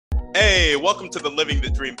Hey, welcome to the Living the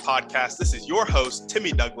Dream podcast. This is your host,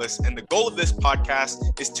 Timmy Douglas, and the goal of this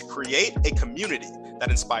podcast is to create a community that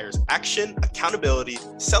inspires action, accountability,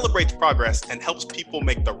 celebrates progress, and helps people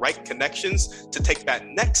make the right connections to take that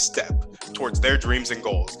next step towards their dreams and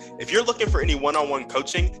goals. If you're looking for any one-on-one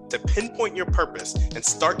coaching to pinpoint your purpose and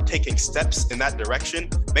start taking steps in that direction,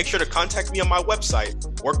 make sure to contact me on my website,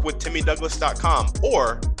 workwithtimmydouglas.com,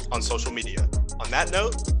 or on social media. On that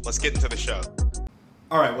note, let's get into the show.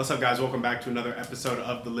 All right, what's up, guys? Welcome back to another episode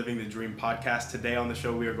of the Living the Dream podcast. Today on the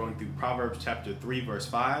show, we are going through Proverbs chapter 3, verse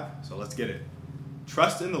 5. So let's get it.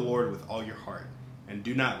 Trust in the Lord with all your heart, and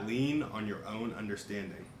do not lean on your own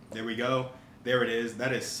understanding. There we go. There it is.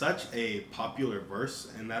 That is such a popular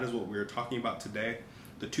verse, and that is what we're talking about today.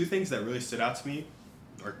 The two things that really stood out to me,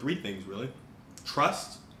 or three things really: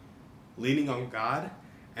 trust, leaning on God,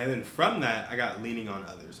 and then from that, I got leaning on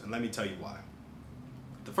others. And let me tell you why.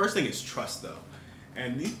 The first thing is trust, though.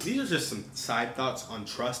 And these are just some side thoughts on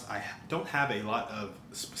trust. I don't have a lot of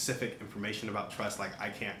specific information about trust. Like, I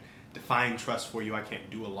can't define trust for you. I can't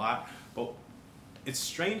do a lot. But it's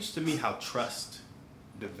strange to me how trust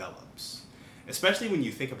develops, especially when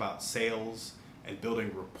you think about sales and building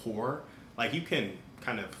rapport. Like, you can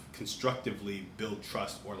kind of constructively build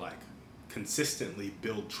trust, or like consistently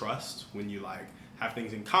build trust when you like have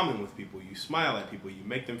things in common with people. You smile at people. You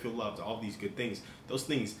make them feel loved. All these good things. Those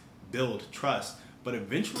things build trust. But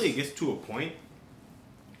eventually it gets to a point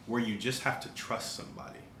where you just have to trust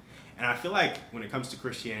somebody. And I feel like when it comes to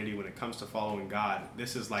Christianity, when it comes to following God,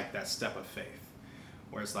 this is like that step of faith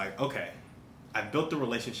where it's like, okay, I built the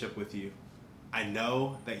relationship with you. I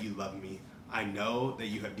know that you love me. I know that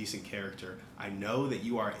you have decent character. I know that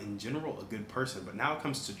you are in general a good person. But now it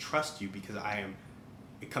comes to trust you because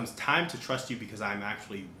it comes time to trust you because I'm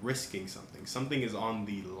actually risking something. Something is on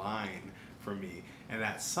the line for me. And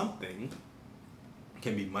that something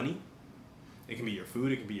can be money, it can be your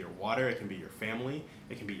food, it can be your water, it can be your family,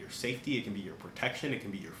 it can be your safety, it can be your protection, it can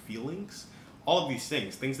be your feelings. All of these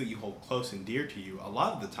things that you hold close and dear to you, a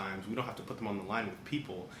lot of the times we don't have to put them on the line with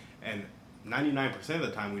people, and 99% of the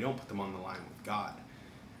time we don't put them on the line with God.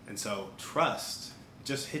 And so trust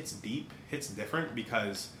just hits deep, hits different,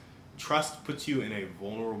 because trust puts you in a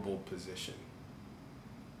vulnerable position.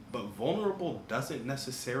 But vulnerable doesn't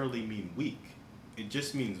necessarily mean weak. It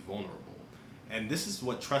just means vulnerable. And this is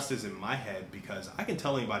what trust is in my head, because I can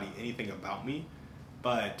tell anybody anything about me,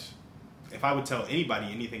 but if I would tell anybody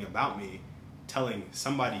anything about me, telling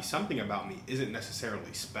somebody something about me isn't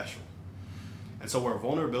necessarily special. And so where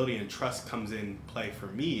vulnerability and trust comes in play for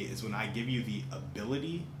me is when I give you the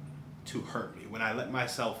ability to hurt me, when I let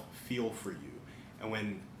myself feel for you. And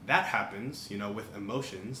when that happens, with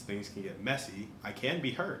emotions, things can get messy. I can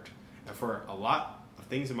be hurt. And for a lot of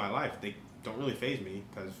things in my life, they don't really faze me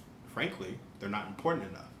because, frankly, they're not important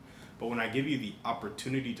enough. But when I give you the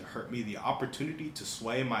opportunity to hurt me, the opportunity to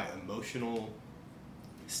sway my emotional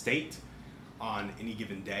state on any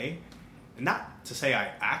given day, and not to say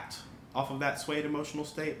I act off of that swayed emotional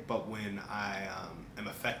state, but when I am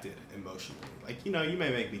affected emotionally. Like, you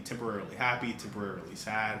may make me temporarily happy, temporarily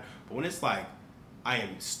sad, but when it's like I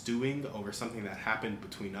am stewing over something that happened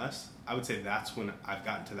between us, I would say that's when I've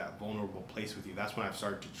gotten to that vulnerable place with you. That's when I've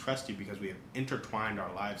started to trust you, because we have intertwined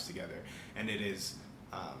our lives together. And it is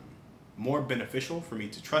more beneficial for me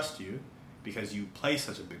to trust you because you play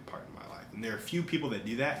such a big part in my life. And there are a few people that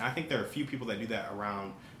do that. And I think there are a few people that do that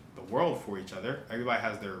around the world for each other. Everybody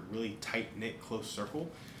has their really tight-knit, close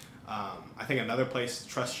circle. I think another place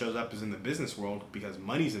trust shows up is in the business world, because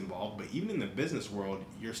money's involved. But even in the business world,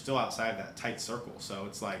 you're still outside that tight circle. So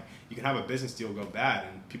it's like you can have a business deal go bad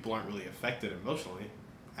and people aren't really affected emotionally,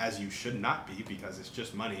 as you should not be, because it's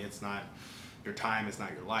just money. It's not your time. It's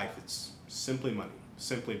not your life. It's simply money,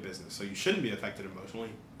 simply business. So you shouldn't be affected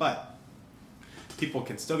emotionally. But people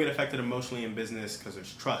can still get affected emotionally in business because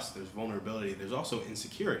there's trust, there's vulnerability, there's also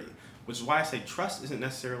insecurity, which is why I say trust isn't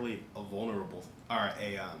necessarily a vulnerable or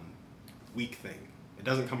a weak thing. It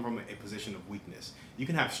doesn't come from a position of weakness. You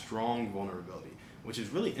can have strong vulnerability, which is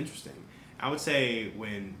really interesting. I would say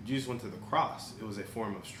when Jesus went to the cross, it was a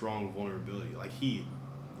form of strong vulnerability. Like, he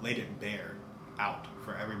laid it bare out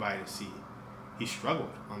for everybody to see. He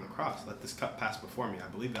struggled on the cross. Let this cup pass before me. I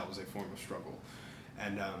believe that was a form of struggle.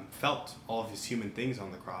 And felt all of his human things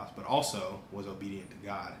on the cross, but also was obedient to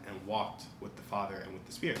God and walked with the Father and with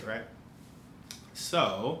the Spirit, right?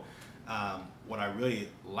 So what I really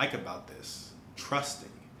like about this, trusting,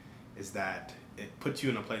 is that it puts you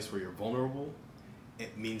in a place where you're vulnerable.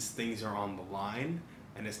 It means things are on the line.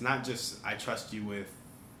 And it's not just, I trust you with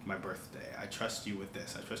my birthday. I trust you with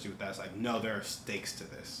this. I trust you with that. It's like, no, there are stakes to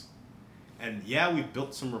this. And yeah, we've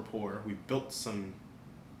built some rapport. We've built some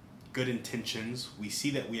good intentions. We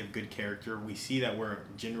see that we have good character. We see that we're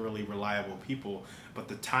generally reliable people. But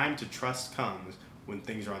the time to trust comes when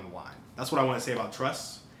things are on the line. That's what I want to say about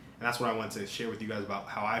trust. And that's what I want to share with you guys about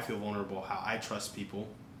how I feel vulnerable, how I trust people,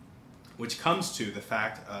 which comes to the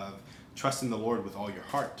fact of trusting the Lord with all your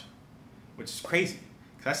heart, which is crazy.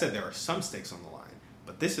 Because I said there are some stakes on the line,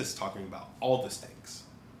 but this is talking about all the stakes,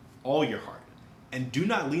 all your heart. And do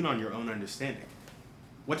not lean on your own understanding.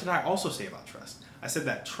 What did I also say about trust? I said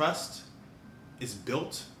that trust is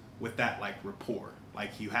built with that like rapport.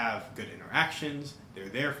 Like you have good interactions, they're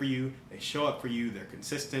there for you, they show up for you, they're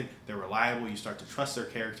consistent, they're reliable, you start to trust their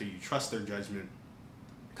character, you trust their judgment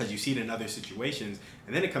because you see it in other situations,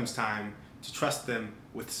 and then it comes time to trust them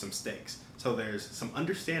with some stakes. So there's some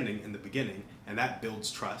understanding in the beginning, and that builds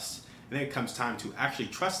trust. And then it comes time to actually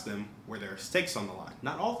trust them where there are stakes on the line.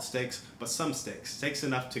 Not all the stakes, but some stakes. Stakes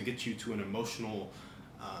enough to get you to an emotional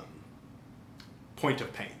point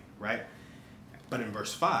of pain, right? But in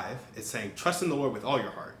verse 5, it's saying, trust in the Lord with all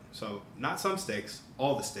your heart. So not some stakes,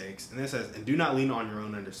 all the stakes. And then it says, and do not lean on your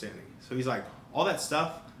own understanding. So he's like, all that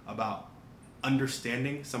stuff about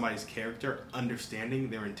understanding somebody's character,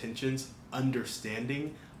 understanding their intentions,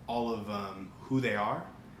 understanding all of who they are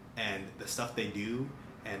and the stuff they do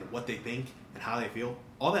and what they think and how they feel,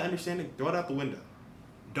 all that understanding, throw it out the window.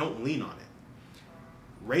 Don't lean on it.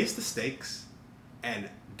 Raise the stakes and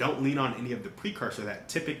don't lean on any of the precursor that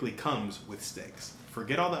typically comes with stakes.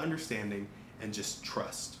 Forget all the understanding and just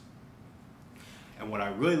trust. And what I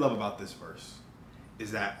really love about this verse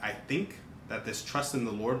is that I think that this trust in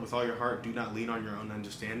the Lord with all your heart, do not lean on your own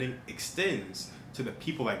understanding, extends to the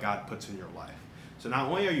people that God puts in your life. So not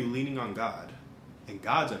only are you leaning on God and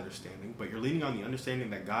God's understanding, but you're leaning on the understanding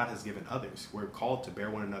that God has given others. We're called to bear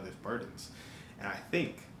one another's burdens. And I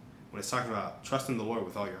think when it's talking about trust in the Lord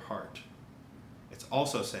with all your heart, it's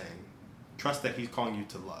also saying trust that he's calling you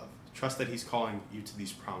to love. Trust that he's calling you to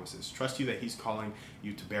these promises. Trust you that he's calling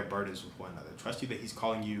you to bear burdens with one another. Trust you that he's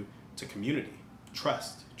calling you to community.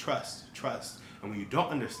 Trust, trust, trust. And when you don't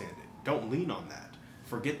understand it, don't lean on that.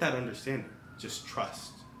 Forget that understanding. Just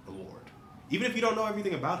trust the Lord. Even if you don't know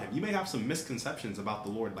everything about him, you may have some misconceptions about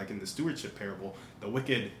the Lord, like in the stewardship parable, the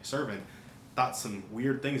wicked servant thought some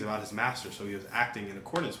weird things about his master, so he was acting in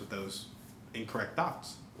accordance with those incorrect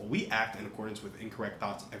thoughts. Well, we act in accordance with incorrect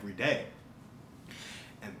thoughts every day.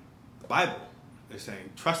 And the Bible is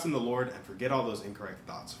saying, trust in the Lord and forget all those incorrect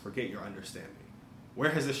thoughts. Forget your understanding. Where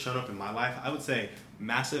has this shown up in my life? I would say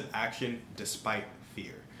massive action despite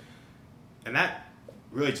fear. And that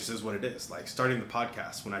really just is what it is. Like starting the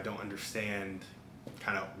podcast when I don't understand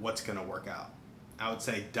kind of what's going to work out. I would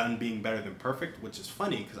say done being better than perfect, which is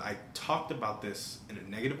funny because I talked about this in a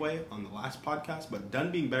negative way on the last podcast, but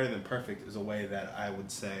done being better than perfect is a way that I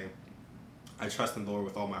would say I trust in the Lord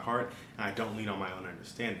with all my heart and I don't lean on my own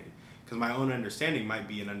understanding. Because my own understanding might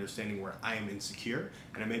be an understanding where I am insecure,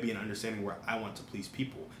 and it may be an understanding where I want to please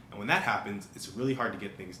people. And when that happens, it's really hard to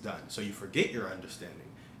get things done. So you forget your understanding.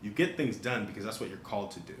 You get things done because that's what you're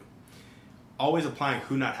called to do. Always applying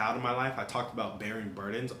who, not how to my life. I talked about bearing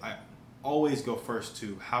burdens. I always go first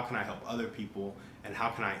to how can I help other people and how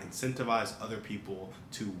can I incentivize other people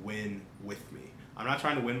to win with me. I'm not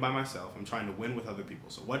trying to win by myself. I'm trying to win with other people.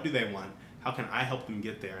 So what do they want? How can I help them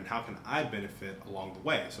get there? And how can I benefit along the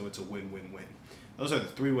way? So it's a win-win-win. Those are the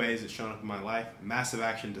three ways it's shown up in my life. Massive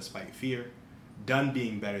action despite fear, done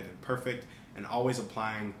being better than perfect, and always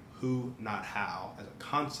applying who, not how, as a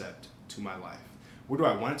concept to my life. Where do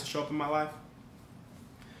I want it to show up in my life?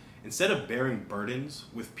 Instead of bearing burdens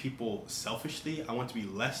with people selfishly, I want to be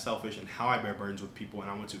less selfish in how I bear burdens with people, and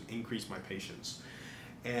I want to increase my patience.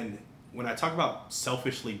 And when I talk about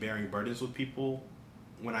selfishly bearing burdens with people,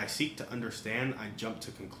 when I seek to understand, I jump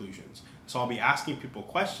to conclusions. So I'll be asking people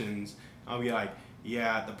questions. I'll be like,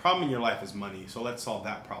 yeah, the problem in your life is money, so let's solve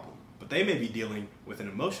that problem. But they may be dealing with an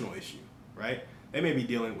emotional issue, right? They may be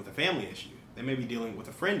dealing with a family issue. They may be dealing with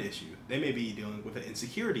a friend issue. They may be dealing with an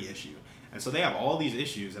insecurity issue. And so they have all these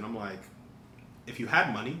issues, and I'm like, if you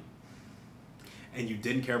had money and you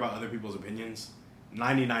didn't care about other people's opinions,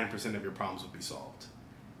 99% of your problems would be solved.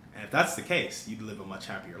 And if that's the case, you'd live a much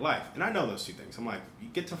happier life. And I know those two things. I'm like, you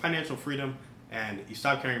get to financial freedom and you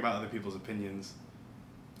stop caring about other people's opinions,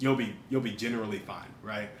 you'll be generally fine,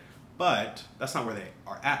 right? But that's not where they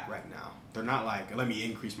are at right now. They're not like, let me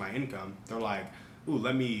increase my income. They're like, ooh,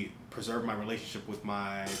 let me preserve my relationship with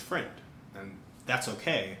my friend. And that's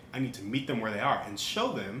okay. I need to meet them where they are and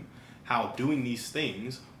show them how doing these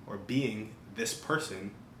things or being this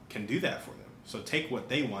person can do that for them. So take what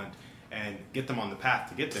they want and get them on the path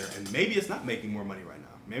to get there. And maybe it's not making more money right now.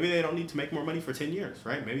 Maybe they don't need to make more money for 10 years,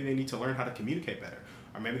 right? Maybe they need to learn how to communicate better.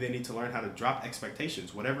 or maybe they need to learn how to drop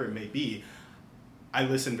expectations, whatever it may be. I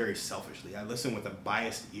listen very selfishly. I listen with a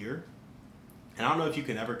biased ear. And I don't know if you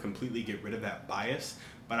can ever completely get rid of that bias,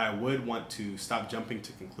 but I would want to stop jumping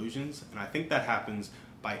to conclusions. And I think that happens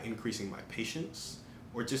by increasing my patience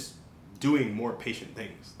or just doing more patient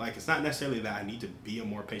things. Like, it's not necessarily that I need to be a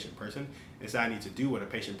more patient person. It's that I need to do what a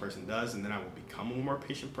patient person does, and then I will become a more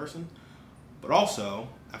patient person. But also,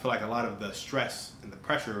 I feel like a lot of the stress and the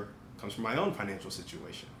pressure comes from my own financial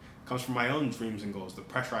situation, comes from my own dreams and goals, the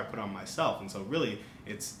pressure I put on myself. And so really,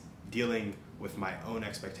 it's dealing with my own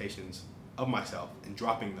expectations of myself and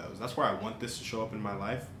dropping those. That's where I want this to show up in my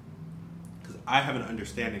life, because I have an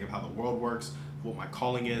understanding of how the world works, what my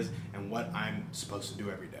calling is, and what I'm supposed to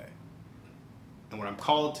do every day. And what I'm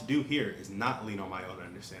called to do here is not lean on my own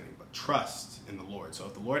understanding, but trust in the Lord. So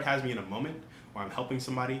if the Lord has me in a moment where I'm helping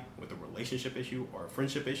somebody with a relationship issue or a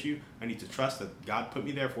friendship issue, I need to trust that God put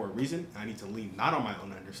me there for a reason. I need to lean not on my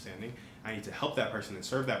own understanding. I need to help that person and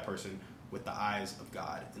serve that person with the eyes of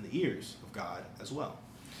God and the ears of God as well.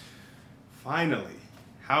 Finally,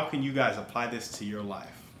 how can you guys apply this to your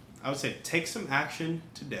life? I would say take some action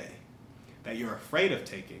today that you're afraid of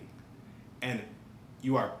taking, and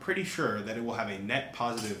you are pretty sure that it will have a net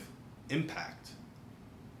positive impact,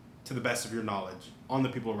 to the best of your knowledge, on the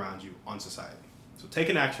people around you, on society. So take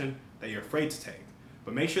an action that you're afraid to take,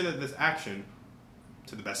 but make sure that this action,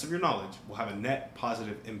 to the best of your knowledge, will have a net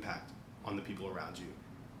positive impact on the people around you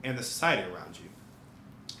and the society around you.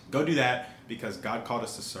 Go do that because God called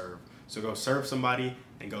us to serve. So go serve somebody,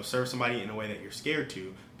 and go serve somebody in a way that you're scared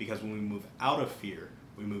to, because when we move out of fear,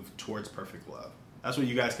 we move towards perfect love. That's what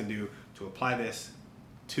you guys can do to apply this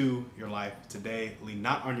to your life today. Lean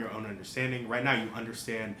not on your own understanding. Right now, you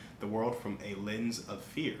understand the world from a lens of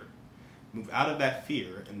fear. Move out of that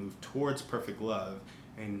fear and move towards perfect love,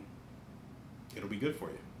 and it'll be good for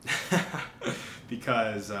you.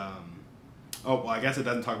 Because, I guess it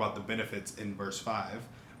doesn't talk about the benefits in verse 5,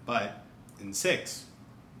 but in 6,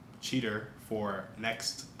 cheater for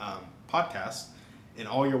next podcast, in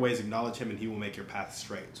all your ways acknowledge him and he will make your path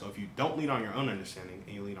straight. So if you don't lean on your own understanding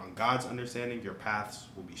and you lean on God's understanding, your paths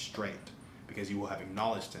will be straight because you will have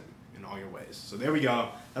acknowledged him in all your ways. So there we go.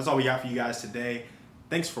 That's all we got for you guys today.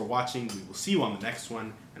 Thanks for watching. We will see you on the next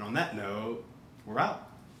one. And on that note, we're out.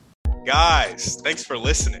 Guys, thanks for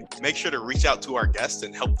listening. Make sure to reach out to our guests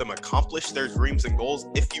and help them accomplish their dreams and goals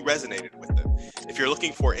if you resonated with them. If you're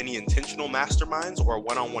looking for any intentional masterminds or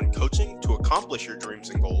one-on-one coaching to accomplish your dreams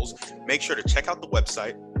and goals, make sure to check out the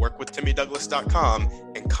website,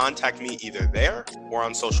 workwithtimmydouglas.com, and contact me either there or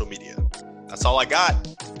on social media. That's all I got.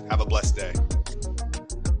 Have a blessed day.